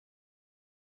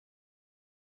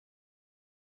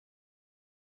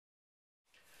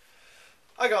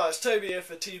Hi guys, Toby here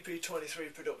for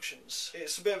TP23 Productions.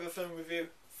 It's a bit of a film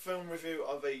review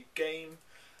of a game,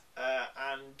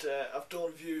 and I've done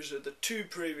reviews of the two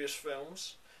previous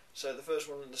films, so the first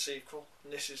one and the sequel,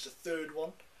 and this is the third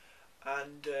one,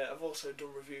 and I've also done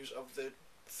reviews of the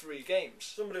three games.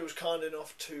 Somebody was kind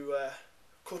enough to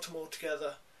cut them all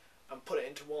together and put it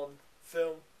into one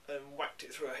film and whacked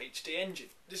it through a HD engine.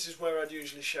 This is where I'd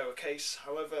usually show a case,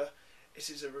 however it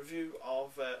is a review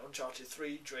of Uncharted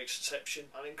 3 Drake's Deception.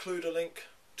 I'll include a link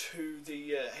to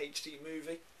the HD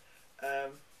movie.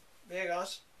 Yeah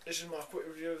guys, this is my quick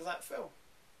review of that film.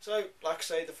 So, like I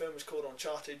say, the film is called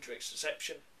Uncharted Drake's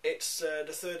Deception. It's the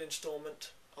third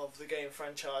instalment of the game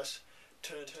franchise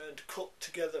turned cut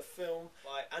together film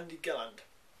by Andy Gelland.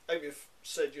 I hope you've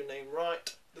said your name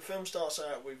right. The film starts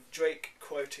out with Drake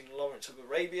quoting Lawrence of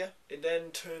Arabia. It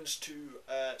then turns to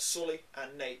Sully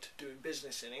and Nate doing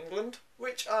business in England,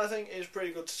 which I think is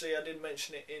pretty good to see. I did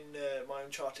mention it in my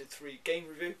Uncharted 3 game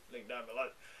review, link down below,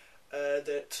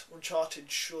 that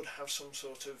Uncharted should have some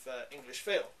sort of English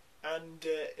feel. And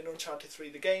in Uncharted 3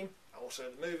 the game, also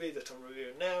the movie that I'm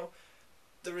reviewing now,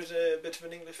 there is a bit of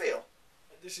an English feel.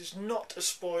 This is not a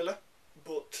spoiler,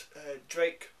 but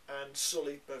Drake and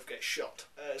Sully both get shot.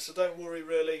 So don't worry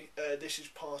really, this is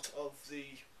part of the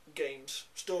game's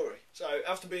story. So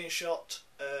after being shot,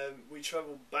 we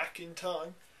travel back in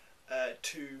time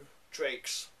to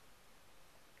Drake's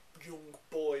young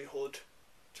boyhood,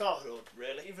 childhood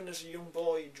really. Even as a young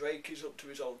boy, Drake is up to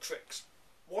his old tricks.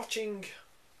 Watching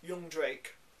young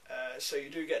Drake, so you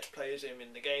do get to play as him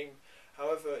in the game,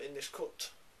 however in this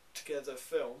cut together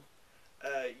film,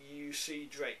 you see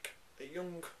Drake, a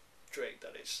young Drake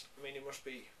that is. I mean, it must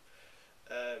be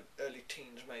early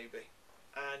teens maybe,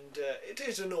 and it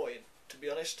is annoying, to be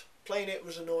honest. Playing it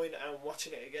was annoying and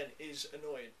watching it again is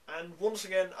annoying, and once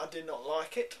again I did not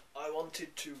like it. I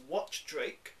wanted to watch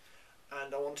Drake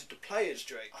and I wanted to play as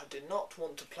Drake. I did not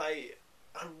want to play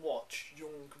and watch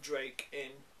young Drake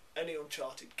in any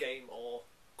Uncharted game or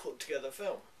cut together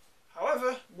film.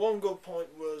 However, one good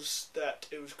point was that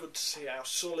it was good to see how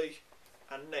Sully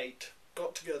and Nate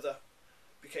got together,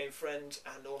 became friends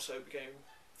and also became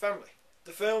family.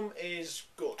 The film is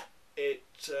good. It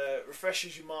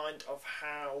refreshes your mind of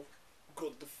how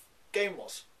good the game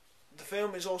was. The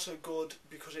film is also good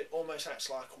because it almost acts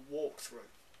like a walkthrough.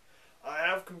 I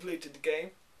have completed the game,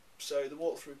 so the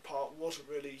walkthrough part wasn't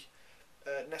really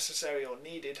necessary or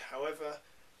needed. However,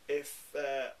 if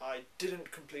I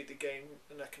didn't complete the game,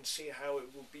 then I can see how it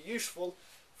would be useful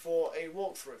for a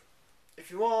walkthrough. If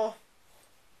you are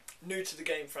new to the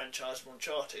game franchise of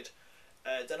Uncharted,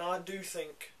 then I do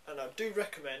think and I do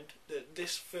recommend that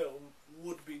this film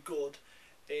would be good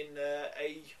in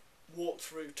a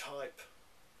walkthrough type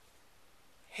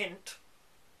hint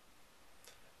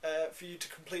for you to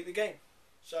complete the game.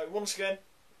 So once again,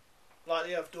 like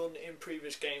they have done in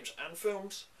previous games and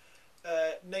films,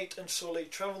 Nate and Sully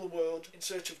travel the world in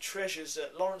search of treasures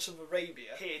that Lawrence of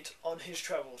Arabia hid on his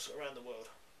travels around the world.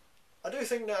 I do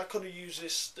think that I could have used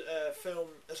this film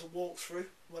as a walkthrough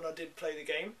when I did play the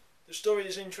game. The story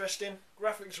is interesting,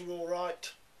 graphics are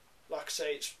alright. Like I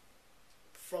say, it's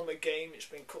from a game, it's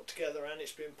been cut together and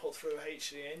it's been put through a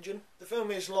HD engine. The film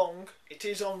is long, it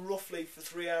is on roughly for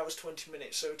 3 hours 20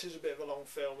 minutes, so it is a bit of a long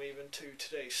film even to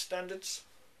today's standards.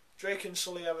 Drake and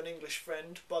Sully have an English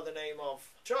friend by the name of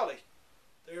Charlie.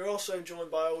 They are also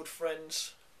joined by old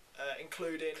friends,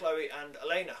 including Chloe and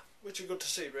Elena, which are good to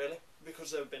see really,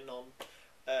 because they've been on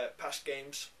past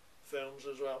games, films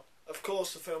as well. Of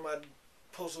course the film had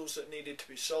puzzles that needed to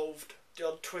be solved, the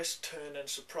odd twist, turn and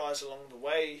surprise along the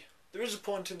way. There is a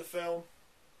point in the film,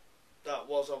 that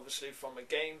was obviously from a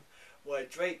game, where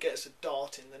Drake gets a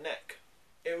dart in the neck.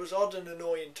 It was odd and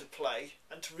annoying to play,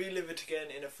 and to relive it again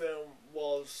in a film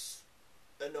was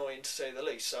annoying to say the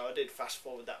least, so I did fast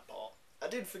forward that part. I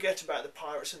did forget about the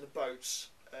pirates and the boats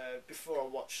before I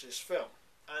watched this film,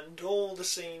 and all the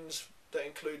scenes that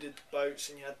included boats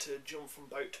and you had to jump from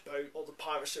boat to boat, all the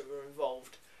pirates that were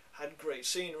involved had great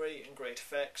scenery and great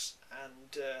effects,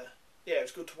 and yeah, it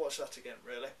was good to watch that again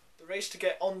really. The race to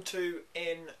get onto,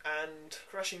 in and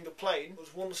crashing the plane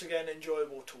was once again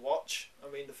enjoyable to watch.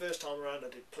 I mean, the first time around I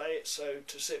did play it, so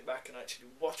to sit back and actually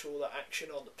watch all that action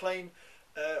on the plane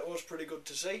was pretty good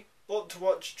to see. But to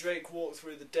watch Drake walk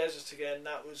through the desert again,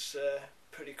 that was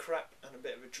pretty crap and a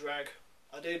bit of a drag.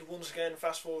 I did once again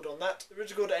fast forward on that. There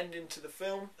is a good ending to the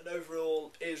film, and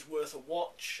overall is worth a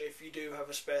watch if you do have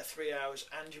a spare 3 hours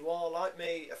and you are, like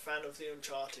me, a fan of the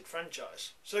Uncharted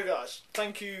franchise. So guys,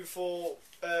 thank you for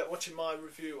watching my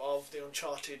review of the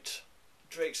Uncharted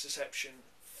Drake's Deception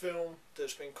film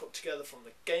that's been cut together from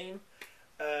the game.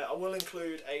 I will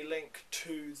include a link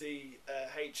to the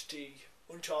HD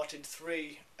Uncharted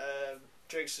 3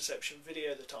 Drake's Deception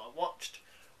video that I watched.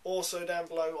 Also down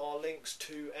below are links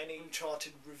to any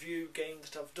Uncharted review game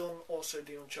that I've done, also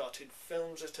the Uncharted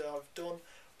films that I've done,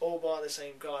 all by the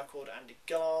same guy called Andy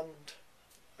Garland.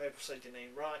 I hope I said your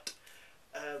name right.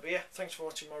 But yeah, thanks for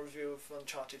watching my review of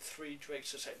Uncharted 3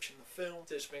 Drake's Deception, the film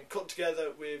that's been cut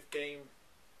together with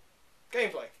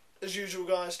gameplay. As usual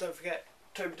guys, don't forget,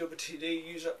 TobyWTD,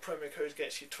 use that promo code,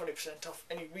 gets you 20% off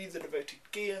any We The Devoted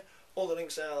gear. All the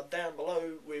links are down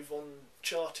below with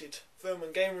Uncharted film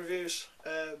and game reviews.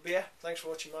 But yeah, thanks for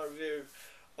watching my review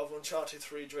of Uncharted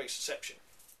 3 Drake's Deception.